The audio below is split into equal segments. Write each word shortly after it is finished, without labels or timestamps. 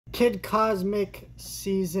Kid Cosmic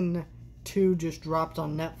Season 2 just dropped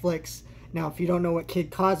on Netflix. Now, if you don't know what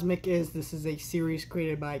Kid Cosmic is, this is a series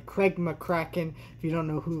created by Craig McCracken. If you don't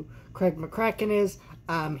know who Craig McCracken is,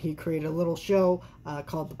 he created a little show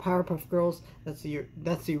called The Powerpuff Girls. That's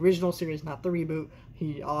the original series, not the reboot.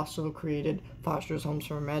 He also created Foster's Homes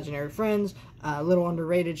for Imaginary Friends, a little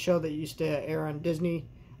underrated show that used to air on Disney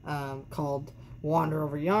called Wander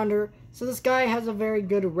Over Yonder. So this guy has a very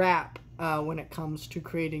good rap when it comes to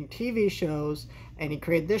creating TV shows, and he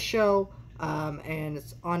created this show, and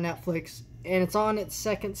it's on Netflix, and it's on its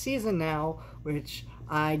second season now, which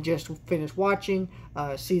I just finished watching.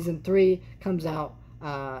 Season 3 comes out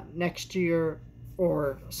next year,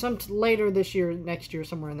 or some later this year, next year,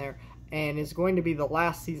 somewhere in there, and is going to be the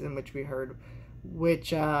last season, which we heard,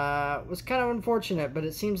 which was kind of unfortunate, but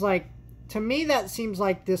it seems like, to me, that seems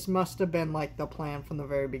like this must have been like the plan from the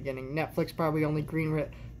very beginning. Netflix probably only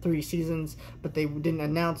greenlit 3 seasons, but they didn't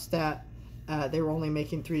announce that they were only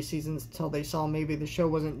making 3 seasons until they saw maybe the show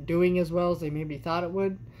wasn't doing as well as they maybe thought it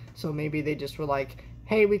would. So maybe they just were like,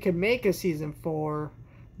 hey, we could make a season 4,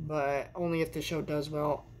 but only if the show does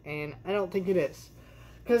well. And I don't think it is,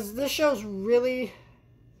 because this show's really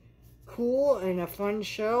cool and a fun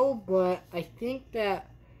show, but I think that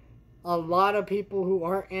a lot of people who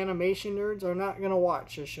aren't animation nerds are not going to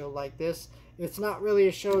watch a show like this. It's not really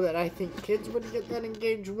a show that I think kids would get that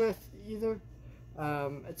engaged with either.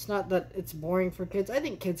 It's not that it's boring for kids. I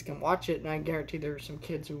think kids can watch it, and I guarantee there are some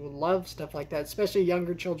kids who will love stuff like that, especially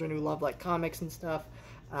younger children who love like comics and stuff,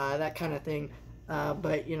 that kind of thing.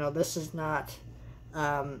 But, you know, this is not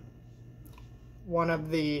one of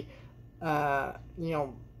the, you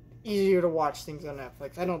know, easier to watch things on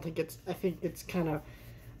Netflix. I think it's kind of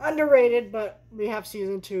underrated, but we have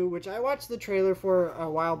season 2, which I watched the trailer for a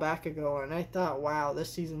while back ago, and I thought, wow,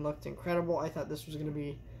 this season looked incredible. I thought this was going to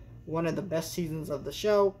be one of the best seasons of the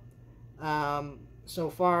show so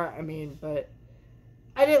far. I mean, but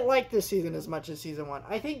I didn't like this season as much as season 1.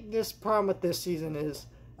 I think this problem with this season is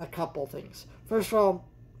a couple things. First of all,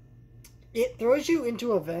 it throws you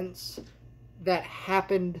into events that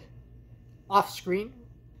happened off screen.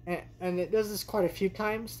 And it does this quite a few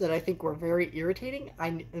times that I think were very irritating.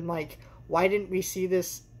 I'm like, why didn't we see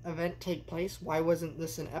this event take place? Why wasn't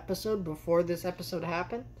this an episode before this episode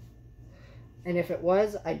happened? And if it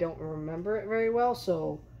was, I don't remember it very well.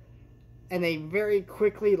 So, and they very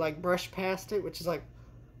quickly like brush past it, which is like,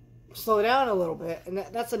 slow down a little bit. And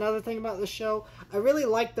that's another thing about the show. I really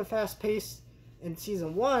liked the fast pace in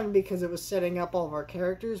season 1 because it was setting up all of our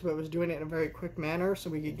characters, but it was doing it in a very quick manner so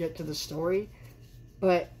we could get to the story.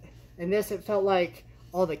 But in this, it felt like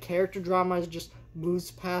all the character drama just moves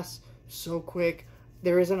past so quick.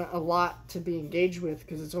 There isn't a lot to be engaged with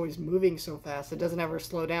because it's always moving so fast. It doesn't ever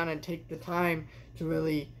slow down and take the time to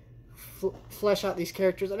really flesh out these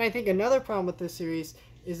characters. And I think another problem with this series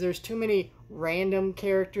is there's too many random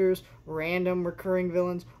characters, random recurring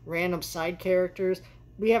villains, random side characters.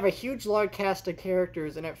 We have a huge large cast of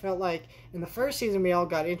characters, and it felt like in the first season we all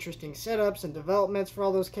got interesting setups and developments for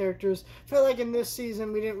all those characters. It felt like in this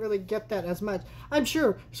season we didn't really get that as much. I'm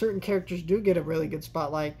sure certain characters do get a really good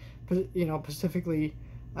spotlight, you know, specifically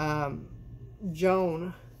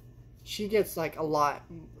Joan. She gets like a lot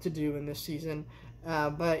to do in this season.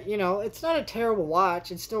 But, you know, it's not a terrible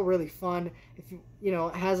watch. It's still really fun. You know,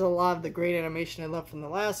 it has a lot of the great animation I loved from the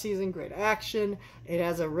last season, great action. It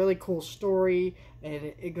has a really cool story, and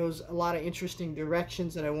it goes a lot of interesting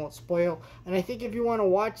directions that I won't spoil. And I think if you want to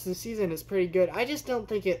watch the season, it's pretty good. I just don't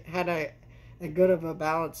think it had a good of a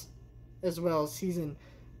balance as well as season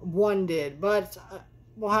 1 did. But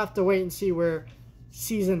we'll have to wait and see where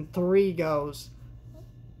season 3 goes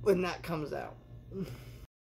when that comes out.